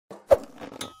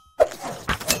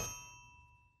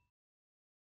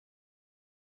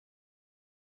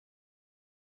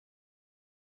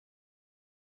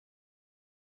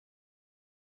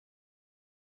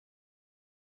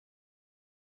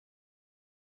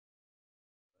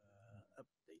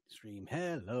Stream.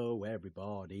 Hello,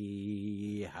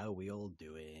 everybody. How we all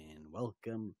doing?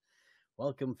 Welcome,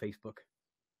 Facebook.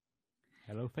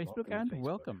 Hello, Facebook, and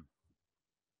welcome.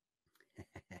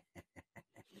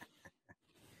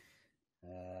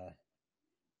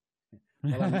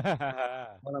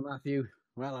 Hello, Matthew.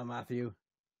 Hello, Matthew.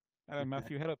 Hello,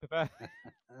 Matthew. Hello, Pippa.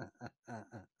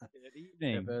 Good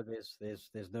evening. Pippa,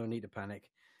 there's no need to panic.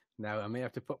 Now I may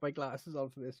have to put my glasses on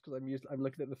for this because I'm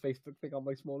looking at the Facebook thing on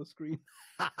my smaller screen.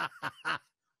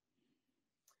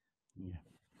 Yeah.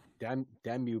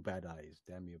 Damn you, bad eyes.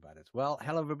 Damn you, bad eyes. Well,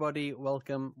 hello, everybody.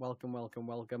 Welcome.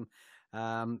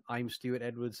 I'm Stuart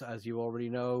Edwards, as you already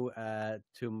know.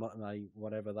 To my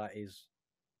whatever that is.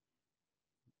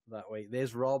 That way.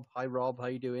 There's Rob. Hi, Rob. How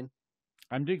you doing?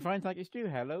 I'm doing fine, thank you, Stu.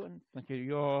 Hello, and thank you.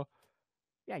 Go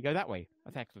that way.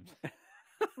 That's excellent.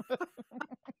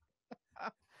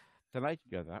 Tonight,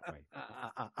 go that way.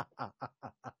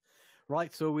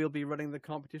 Right, so we'll be running the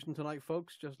competition tonight,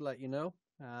 folks. Just to let you know.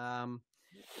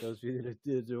 Those of you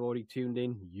that are already tuned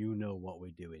in, you know what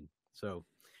we're doing. So,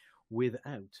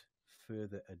 without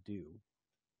further ado,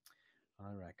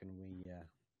 I reckon we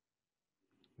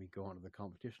go on to the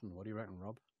competition. What do you reckon,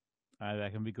 Rob? I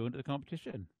reckon we go into the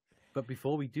competition. But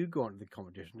before we do go on to the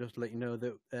competition, just to let you know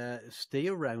that stay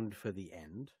around for the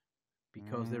end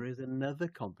because there is another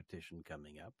competition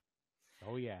coming up.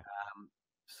 Oh, yeah.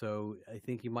 So I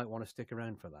think you might want to stick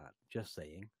around for that. Just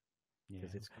saying.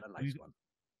 Because it's kind of a nice one.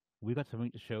 We've got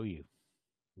something to show you.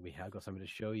 We have got something to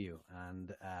show you.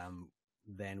 And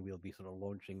then we'll be sort of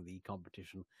launching the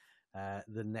competition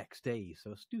the next day.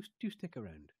 So do stick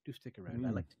around. Do stick around.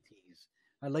 I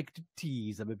like to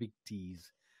tease. I'm a big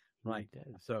tease. Right.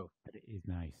 So it is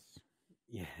nice.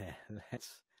 Yeah.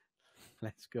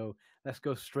 Let's go. Let's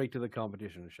go straight to the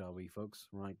competition, shall we, folks?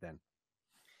 Right then.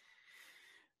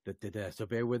 So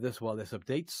bear with us while this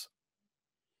updates.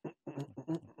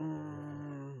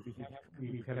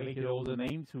 We've collected all the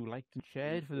names who liked and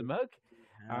shared for the mug,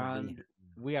 and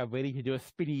we are ready to do a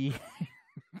spinny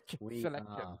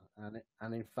selection.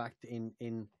 And in fact,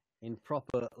 in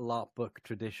proper LARPBook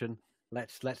tradition,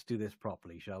 let's do this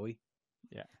properly, shall we?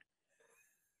 Yeah.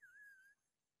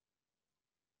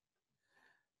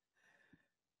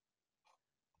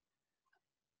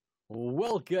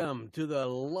 Welcome to the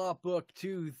LARPBook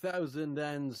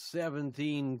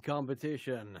 2017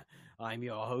 competition. I'm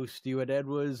your host, Stuart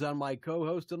Edwards, and my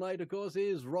co-host tonight, of course,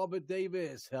 is Robert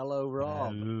Davis. Hello,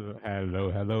 Rob.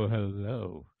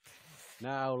 Hello.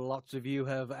 Now, lots of you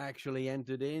have actually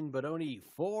entered in, but only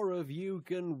 4 of you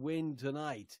can win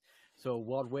tonight. So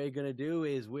what we're going to do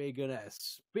is we're going to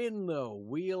spin the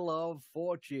Wheel of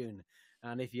Fortune.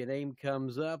 And if your name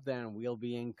comes up, then we'll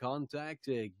be in contact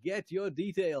to get your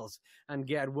details and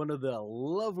get one of the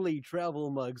lovely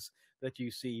travel mugs that you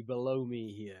see below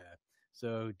me here.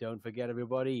 So don't forget,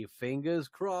 everybody, fingers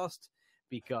crossed,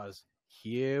 because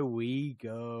here we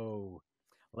go.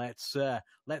 Let's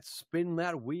spin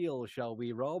that wheel, shall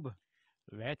we, Rob?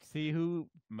 Let's see who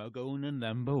mug owner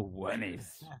number 1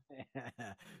 is.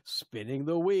 Spinning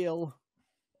the wheel.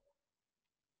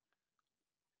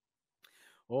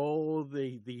 Oh,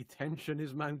 the tension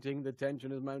is mounting. The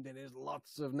tension is mounting. There's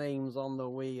lots of names on the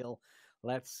wheel.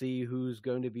 Let's see who's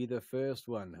going to be the first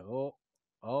one.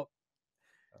 Who's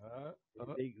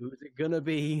it going to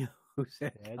be? Who's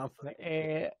it?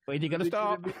 Where's he going to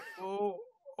start? It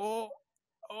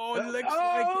looks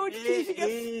like it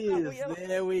is.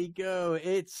 There we go.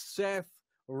 It's Seth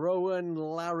Rowan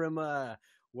Larimer.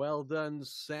 Well done,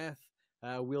 Seth.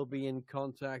 We'll be in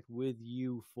contact with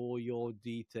you for your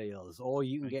details, or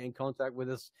you can get in contact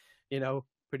with us,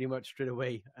 pretty much straight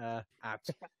away at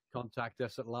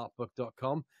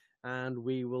contact@larpbook.com, and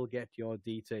we will get your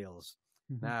details.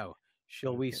 Now,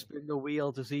 shall we spin the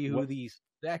wheel to see who the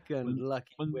second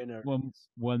lucky winner is?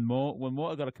 One more.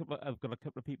 I've got a couple of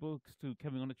people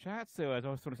coming on the chat. So I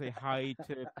just want to say hi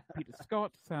to Peter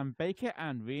Scott, Sam Baker,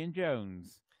 and Rian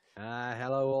Jones.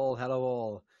 Hello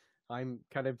all. I'm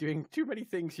kind of doing too many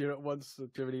things here at once to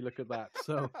really look at that.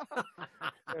 So,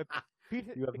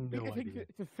 Peter, you have no idea.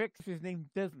 Think to fix if his name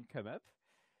doesn't come up.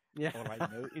 Yeah. All I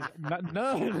know is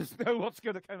there's no what's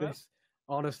going to come up.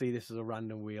 Honestly, this is a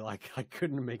random wheel. I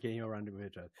couldn't make any random wheel.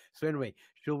 So anyway,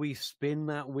 shall we spin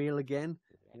that wheel again?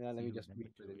 Let me just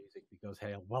read through the music because,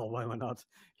 hey, well, why not?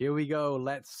 Here we go.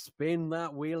 Let's spin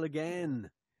that wheel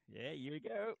again. Yeah, here we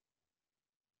go.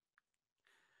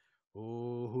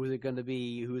 Oh, who's it going to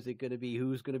be? Who's going to be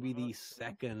the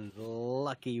second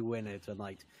lucky winner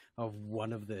tonight of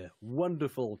one of the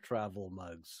wonderful travel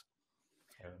mugs?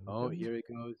 Oh, here it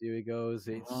goes.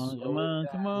 It's come on.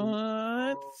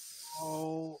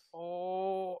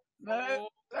 No.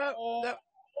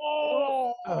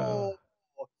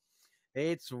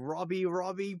 it's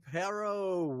Robbie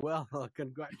Perro. Well,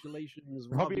 congratulations,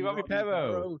 Robbie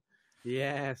Perro.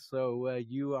 Yeah, so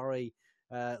you are a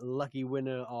lucky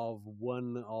winner of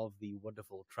one of the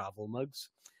wonderful travel mugs.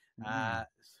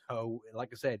 So, like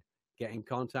I said, get in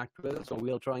contact with us, or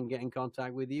we'll try and get in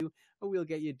contact with you, and we'll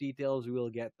get your details. We'll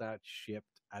get that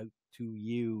shipped out to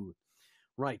you.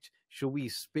 Right. Shall we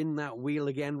spin that wheel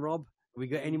again, Rob? Have we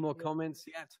got any more comments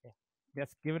yet?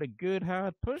 Let's give it a good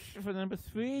hard push for number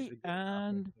 3.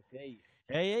 And a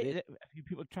few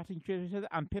people chatting to each other.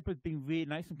 And Pippa's been really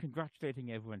nice and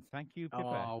congratulating everyone. Thank you,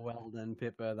 Pippa. Oh, well done,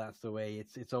 Pippa. That's the way.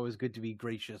 It's always good to be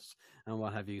gracious and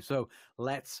what have you. So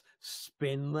let's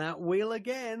spin that wheel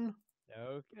again.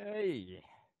 Okay.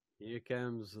 Here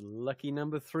comes lucky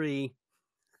number 3.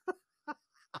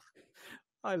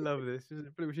 I love this.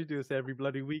 We should do this every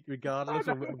bloody week, regardless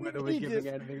of whether we're giving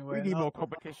anything away. We need more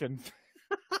competitions.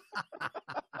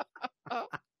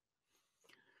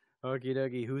 Okie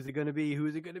dokie. Who's it going to be?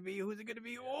 Who's it going to be? Who's it going to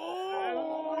be?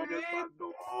 Oh,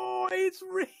 it's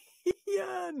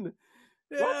Rian!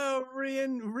 Oh,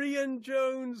 Rian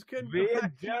Jones.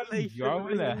 Congratulations.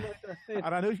 Rian.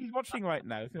 And I know she's watching right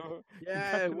now. So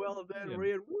yeah, well done,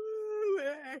 Rian. Woo!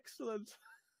 Excellent.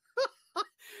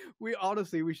 We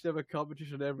should have a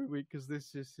competition every week because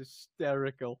this is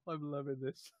hysterical. I'm loving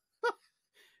this.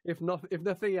 If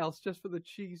nothing else, just for the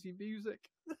cheesy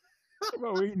music.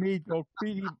 Well, we need more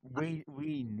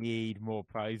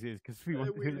prizes because we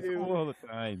want to do this all the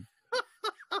time.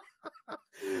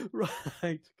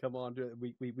 Right, come on,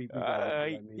 we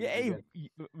yeah,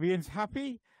 Rian's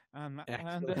happy and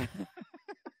this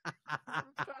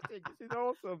is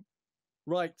awesome.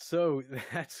 Right, so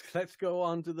let's go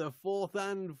on to the 4th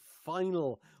and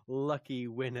final lucky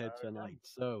winner tonight.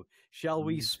 So, shall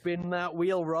we spin that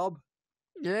wheel, Rob?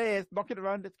 Yes, knock it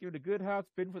around. Let's give it a good hard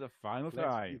spin for the final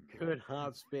time. Good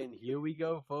hard spin. Here we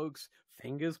go, folks.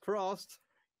 Fingers crossed.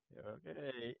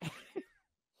 Okay.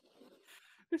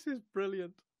 This is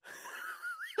brilliant.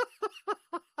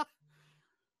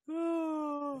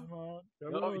 Oh,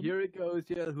 come on. Here it goes.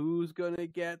 Yeah, who's gonna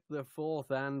get the 4th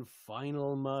and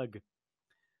final mug?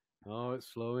 Oh, it's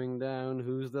slowing down.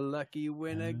 Who's the lucky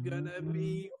winner gonna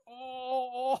be?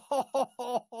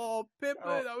 Oh,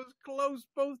 Pippa, that was close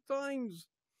both times.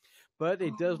 But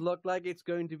it does look like it's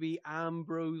going to be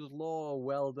Ambrose Law.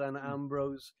 Well done,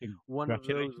 Ambrose. One of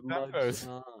those mugs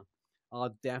are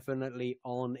definitely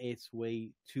on its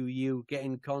way to you. Get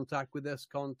in contact with us.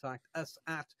 Contact us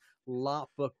at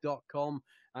LARPBook.com.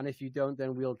 And if you don't,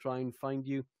 then we'll try and find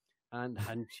you and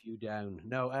hunt you down.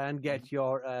 No, and get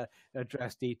your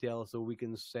address details so we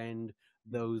can send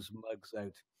those mugs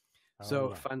out.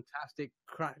 So fantastic.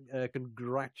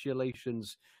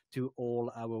 Congratulations to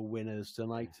all our winners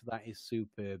tonight. That is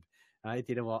superb.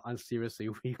 You know what? And seriously,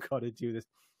 we've got to do this.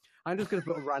 I'm just going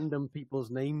to put random people's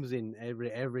names in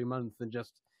every month and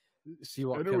just see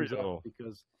what comes up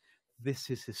because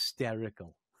this is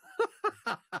hysterical.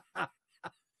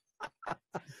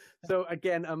 So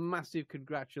again, a massive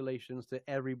congratulations to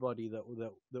everybody that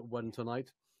won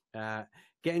tonight.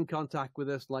 Get in contact with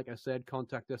us. Like I said,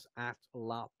 contact us at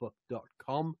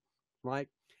LARPBook.com, right?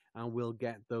 And we'll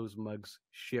get those mugs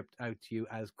shipped out to you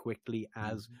as quickly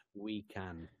as we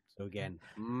can. So again,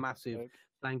 massive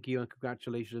thank you and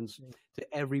congratulations to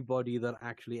everybody that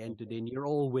actually entered in. You're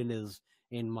all winners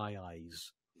in my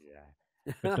eyes. Yeah.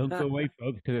 But don't go away,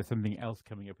 folks, because there's something else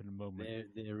coming up in a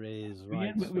moment. There is,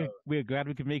 right? We're glad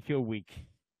we can make your week.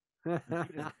 You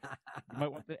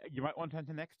might want to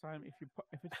enter next time if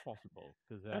it's possible,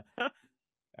 because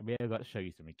I've got to show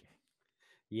you something.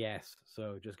 Yes.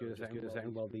 So just give us a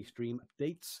second while the stream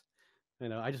updates. You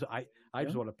know, I just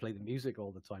want to play the music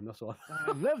all the time. That's all.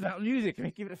 I love that music. Can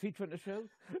I give it a feature on the show?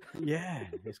 Yeah,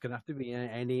 it's gonna have to be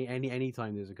any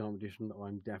time there's a competition.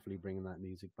 I'm definitely bringing that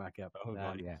music back up.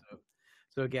 Yeah.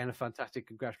 So again, a fantastic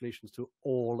congratulations to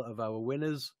all of our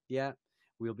winners. Yeah,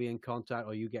 we'll be in contact,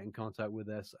 or you get in contact with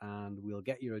us, and we'll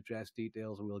get your address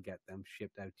details, and we'll get them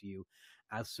shipped out to you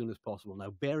as soon as possible.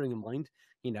 Now, bearing in mind,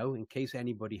 you know, in case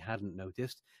anybody hadn't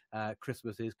noticed,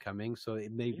 Christmas is coming, so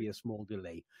it may be a small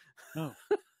delay. Oh,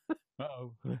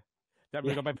 that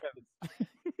got my presents.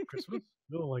 Christmas?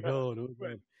 Oh my God!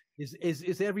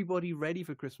 Is everybody ready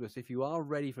for Christmas? If you are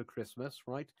ready for Christmas,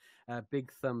 right?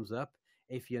 Big thumbs up.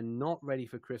 If you're not ready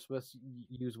for Christmas,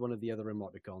 use one of the other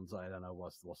emoticons. I don't know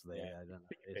what's there. Yeah. I don't know.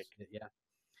 Yeah.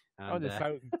 And,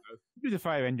 use a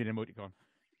fire engine emoticon.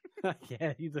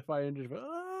 Yeah, use a fire engine.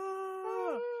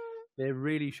 There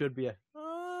really should be a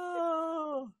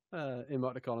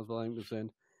emoticon as well. I'm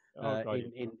concerned.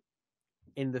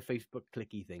 In the Facebook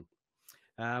clicky thing.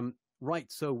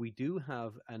 Right. So we do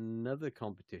have another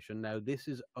competition now. This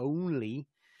is only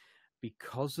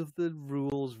because of the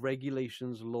rules,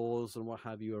 regulations, laws, and what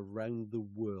have you around the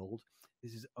world,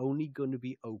 this is only going to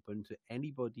be open to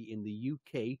anybody in the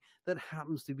UK that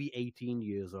happens to be 18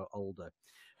 years or older,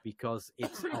 because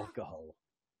it's alcohol.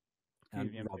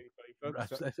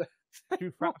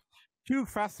 Too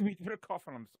fast for me to put a cough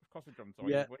on. I'm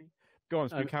sorry, everybody. Go on,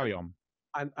 Stu, carry on.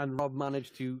 And Rob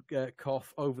managed to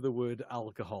cough over the word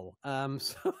alcohol.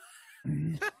 So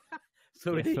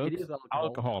it is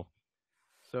alcohol.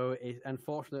 So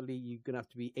unfortunately, you're going to have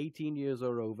to be 18 years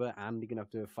or over, and you're going to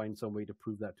have to find some way to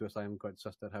prove that to us. I haven't quite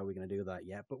sussed out how we're going to do that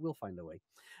yet, but we'll find a way.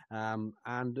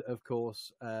 And, of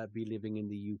course, be living in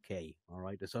the UK, all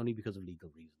right? It's only because of legal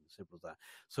reasons, simple as that.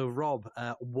 So, Rob,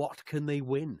 what can they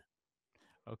win?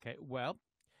 Okay, well,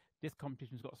 this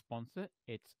competition's got a sponsor.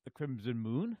 It's the Crimson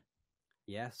Moon.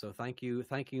 Yeah, so thank you,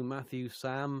 Matthew,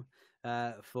 Sam,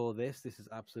 for this. This is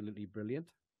absolutely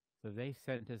brilliant. So they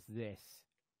sent us this.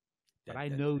 But I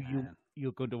know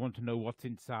you're going to want to know what's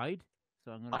inside.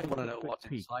 So I'm going to I want to know what's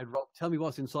inside, Rob. Tell me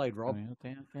what's inside, Rob.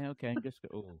 Okay. Just go.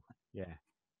 Oh, yeah.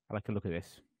 I like to look at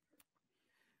this.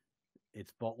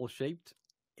 It's bottle shaped.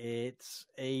 It's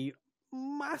a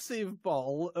massive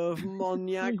bottle of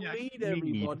Cognac mead,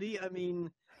 everybody. I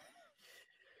mean,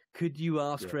 could you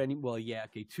ask for any? Well, yeah,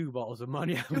 okay, 2 bottles of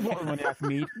Cognac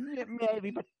mead.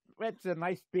 Maybe, but it's a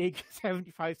nice big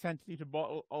 75 centiliter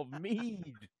bottle of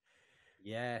mead.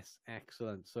 Yes,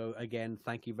 excellent. So again,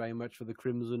 thank you very much for the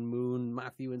Crimson Moon,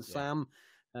 Matthew and Sam,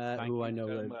 who I know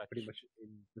are pretty much in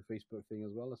the Facebook thing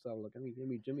as well. Let's have a look. Let me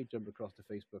jump across to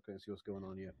Facebook and see what's going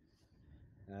on here.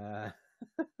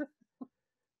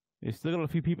 There's still got a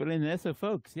few people in there, so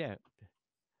folks, yeah.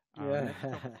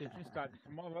 Just started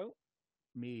tomorrow.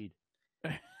 Mead.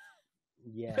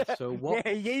 Yeah. So what?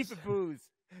 Yay for booze.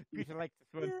 Peter likes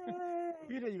this one.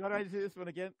 Peter, you got to answer this one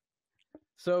again.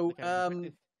 So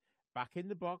back in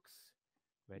the box.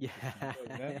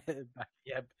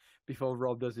 Before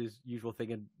Rob does his usual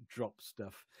thing and drops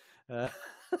stuff. Not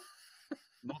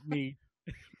me.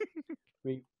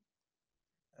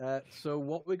 So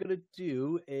what we're going to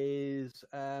do is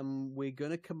we're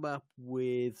going to come up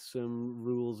with some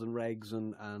rules and regs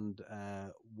and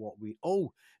what we...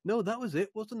 Oh, no, that was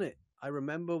it, wasn't it? I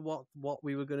remember what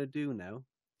we were going to do now.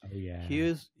 Oh, yeah.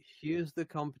 Here's the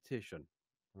competition,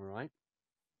 all right?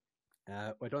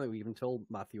 I don't think we even told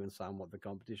Matthew and Sam what the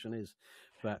competition is,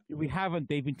 but we haven't.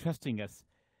 They've been trusting us.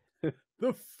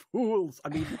 The fools. I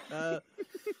mean,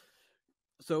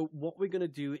 so what we're going to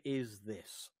do is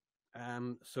this.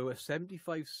 So a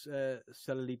 75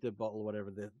 centiliter bottle,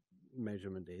 whatever the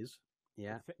measurement is.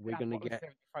 Yeah, we're going to get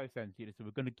 75 centiliters. So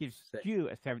we're going to give Stu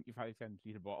a 75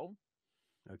 centiliter bottle.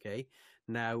 Okay.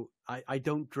 Now, I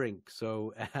don't drink,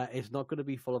 so it's not going to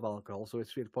be full of alcohol. So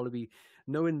it'll probably be,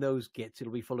 knowing those gits,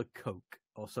 it'll be full of Coke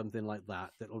or something like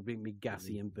that. That'll make me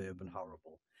gassy and bourbon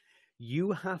horrible.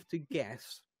 You have to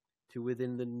guess to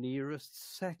within the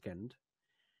nearest second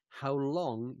how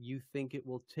long you think it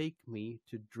will take me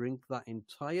to drink that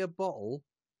entire bottle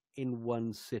in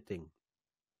one sitting.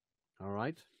 All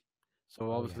right?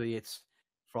 So obviously it's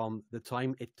from the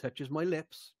time it touches my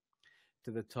lips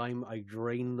to the time I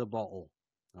drain the bottle.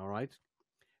 All right?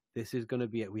 This is going to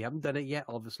be it. We haven't done it yet,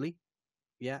 obviously.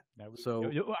 Yeah. So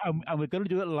and we're going to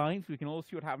do it live so we can all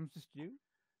see what happens to Stu?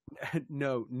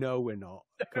 No, we're not.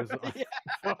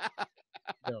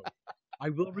 No. I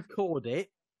will record it,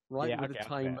 right, with a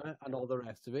timer and all the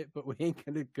rest of it, but we ain't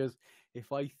going to, because if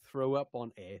I throw up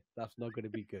on air, that's not going to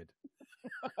be good.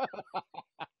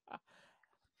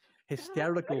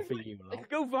 Hysterical for you, It could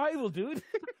go viral, dude.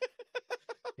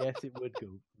 Yes, it would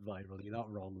go viral. You're not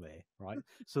wrong there, right?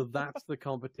 So that's the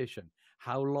competition.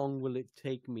 How long will it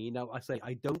take me? Now, I say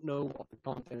I don't know what the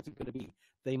contents are going to be.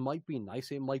 They might be nice.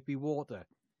 It might be water.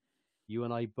 You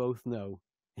and I both know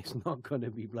it's not going to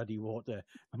be bloody water,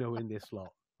 knowing this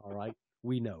lot, all right?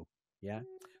 We know, yeah?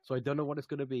 So I don't know what it's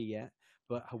going to be yet,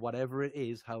 but whatever it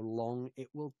is, how long it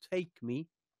will take me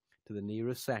to the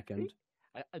nearest second.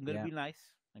 I'm going to be nice.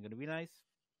 I'm going to be nice.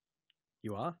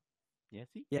 You are? Yeah,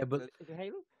 see? Yeah, but... Is it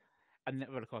Halo? And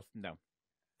of course, no.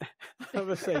 I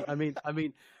was saying, I mean,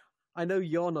 I know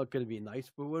you're not going to be nice,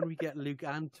 but when we get Luke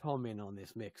and Tom in on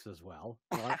this mix as well,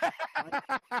 right?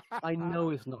 I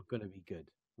know it's not going to be good,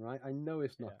 right? I know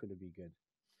it's not going to be good.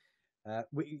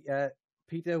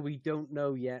 Peter, we don't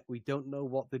know yet. We don't know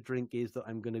what the drink is that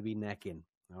I'm going to be necking,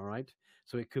 all right?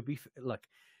 So it could be, look,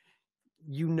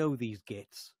 you know these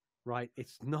gits, right?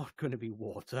 It's not going to be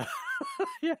water.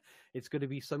 Yeah, it's going to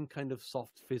be some kind of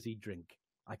soft fizzy drink.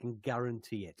 I can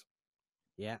guarantee it.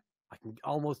 Yeah, I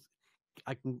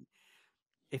can.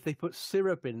 If they put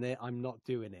syrup in there, I'm not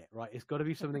doing it. Right? It's got to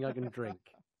be something I can drink.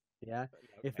 Yeah.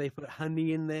 If they put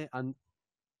honey in there,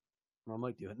 I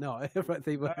might do it. No, if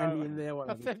they were handy in there.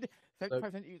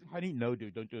 Honey, no,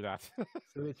 dude, don't do that.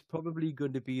 So it's probably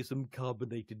going to be some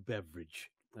carbonated beverage.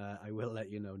 I will let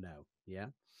you know now. Yeah.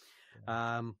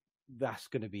 That's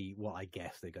going to be what I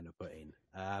guess they're going to put in.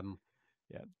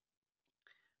 Yeah.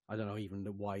 I don't know even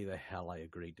why the hell I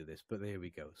agreed to this, but there we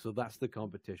go. So that's the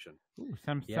competition. Ooh,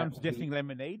 some suggesting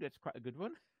lemonade. That's quite a good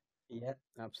one. Yeah,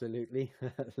 absolutely.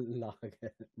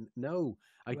 No,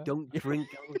 I don't drink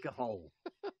alcohol,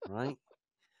 right?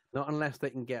 Not unless they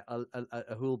can get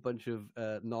a whole bunch of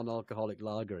non-alcoholic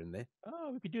lager in there.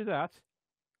 Oh, we could do that.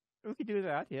 We could do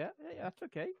that. Yeah, that's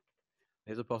okay.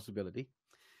 There's a possibility.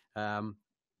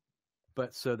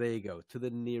 But so there you go, to the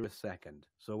nearest second.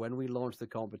 So when we launch the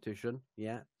competition,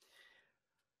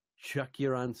 chuck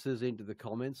your answers into the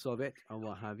comments of it and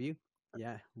what have you.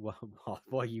 Yeah, well,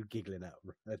 why are you giggling at,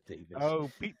 David? Oh,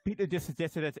 Peter just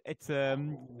suggested that it's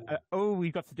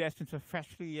we've got suggestions for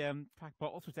freshly packed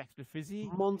bottles with extra fizzy.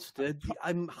 Monster,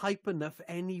 I'm hype enough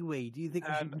anyway. Do you think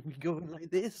I should be going like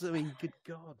this? I mean, good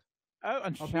God. Oh,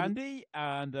 and Shandy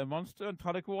and Monster and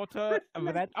tonic water.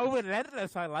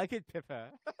 Relentless. I like it, Pippa.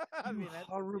 You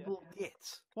horrible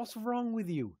git. What's wrong with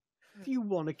you? Do you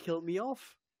want to kill me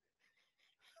off?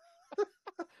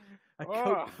 A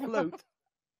Coke float.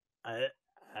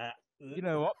 You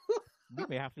know what? We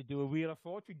may have to do a Wheel of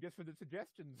Fortune just for the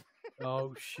suggestions.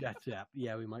 Oh, shut up.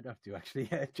 Yeah, we might have to, actually.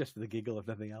 Just for the giggle, if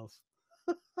nothing else.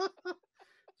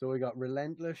 So we got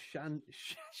Relentless,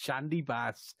 Shandy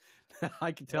Bass.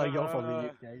 I can tell you're from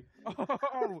the UK.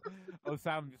 Oh,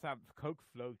 Sam, Coke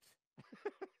float.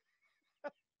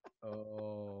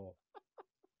 Oh.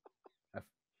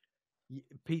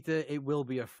 Peter, it will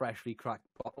be a freshly cracked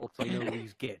bottle, so I know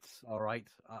these gits, all right?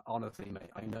 Honestly, mate,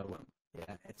 I know them.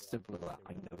 Yeah, it's simple as that.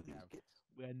 I know these gits.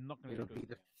 We're not going to be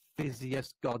the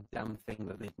fizziest goddamn thing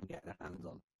that they can get their hands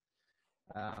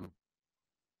on.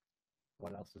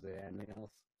 What else is there? Anything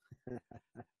else?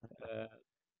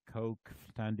 Coke,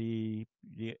 Sandy,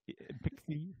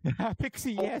 Pixie.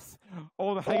 Pixie, yes.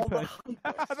 All the hyper.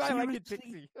 I like it,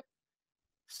 Pixie.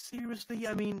 Seriously,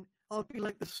 I mean, I'll be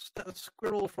like the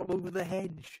squirrel from Over the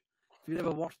Hedge. If you've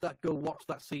never watched that, go watch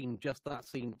that scene. Just that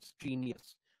scene. It's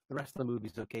genius. The rest of the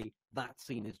movie's okay. That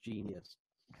scene is genius.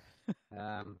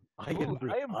 I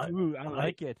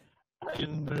like it.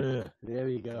 Iron Brew. There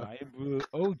we go. Iron Brew.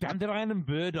 Oh, Dandelion and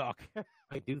Burdock.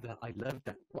 I do that. I love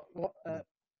that. What?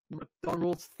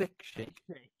 McDonald's thick shake.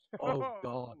 Oh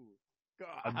God.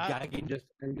 I'm just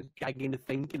gagging to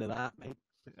thinking of that, mate.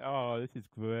 Oh, this is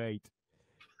great.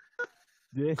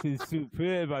 This is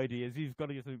superb ideas. You've got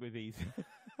to get something with these.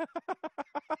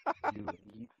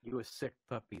 You are sick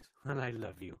puppies, and I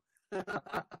love you.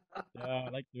 I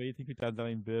like the way you think of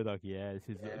Dandelion Burdock. Yeah,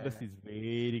 this is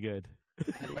really good.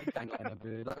 I like Dandelion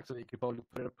Burdock, so you could probably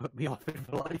put me off it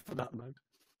for life for that amount.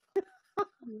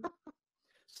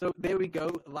 So there we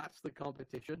go. That's the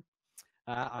competition.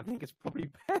 I think it's probably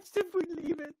best if we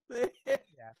leave it there.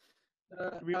 Yeah.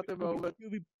 At the moment,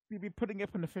 we'll be putting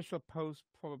up an official post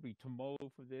probably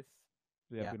tomorrow for this.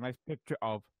 We have a nice picture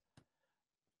of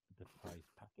the prize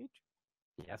package.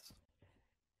 Yes.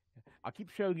 I'll keep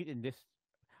showing it in this.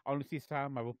 Honestly,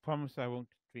 Sam, I will promise I won't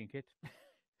drink it.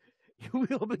 You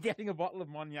will be getting a bottle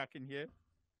of Cognac in here.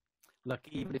 Look,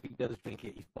 even if he does drink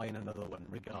it, he's buying another one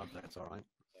regardless, all right?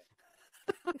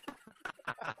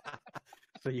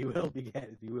 So you will be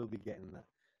getting that.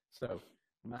 So,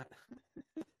 Matt.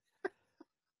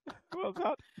 What's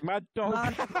that? Mad Dog.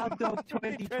 Mad Dog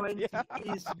 2020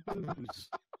 is booze.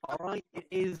 All right, it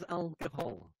is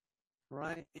alcohol.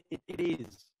 Right, it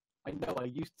is. I know. I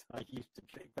used to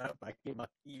drink that back in my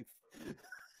youth.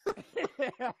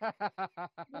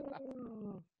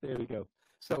 There we go.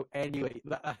 So anyway,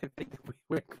 I think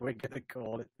we're going to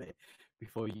call it there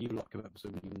before you lock him up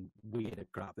some weird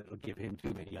crap that'll give him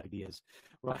too many ideas.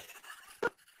 Right.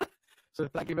 So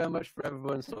thank you very much for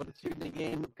everyone sort of tuning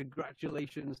in.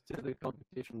 Congratulations to the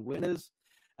competition winners.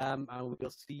 And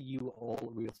we'll see you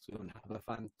all real soon. Have a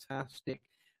fantastic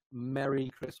Merry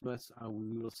Christmas, and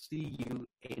we will see you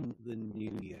in the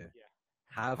new year.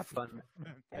 Yeah. Have fun,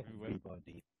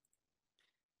 everybody.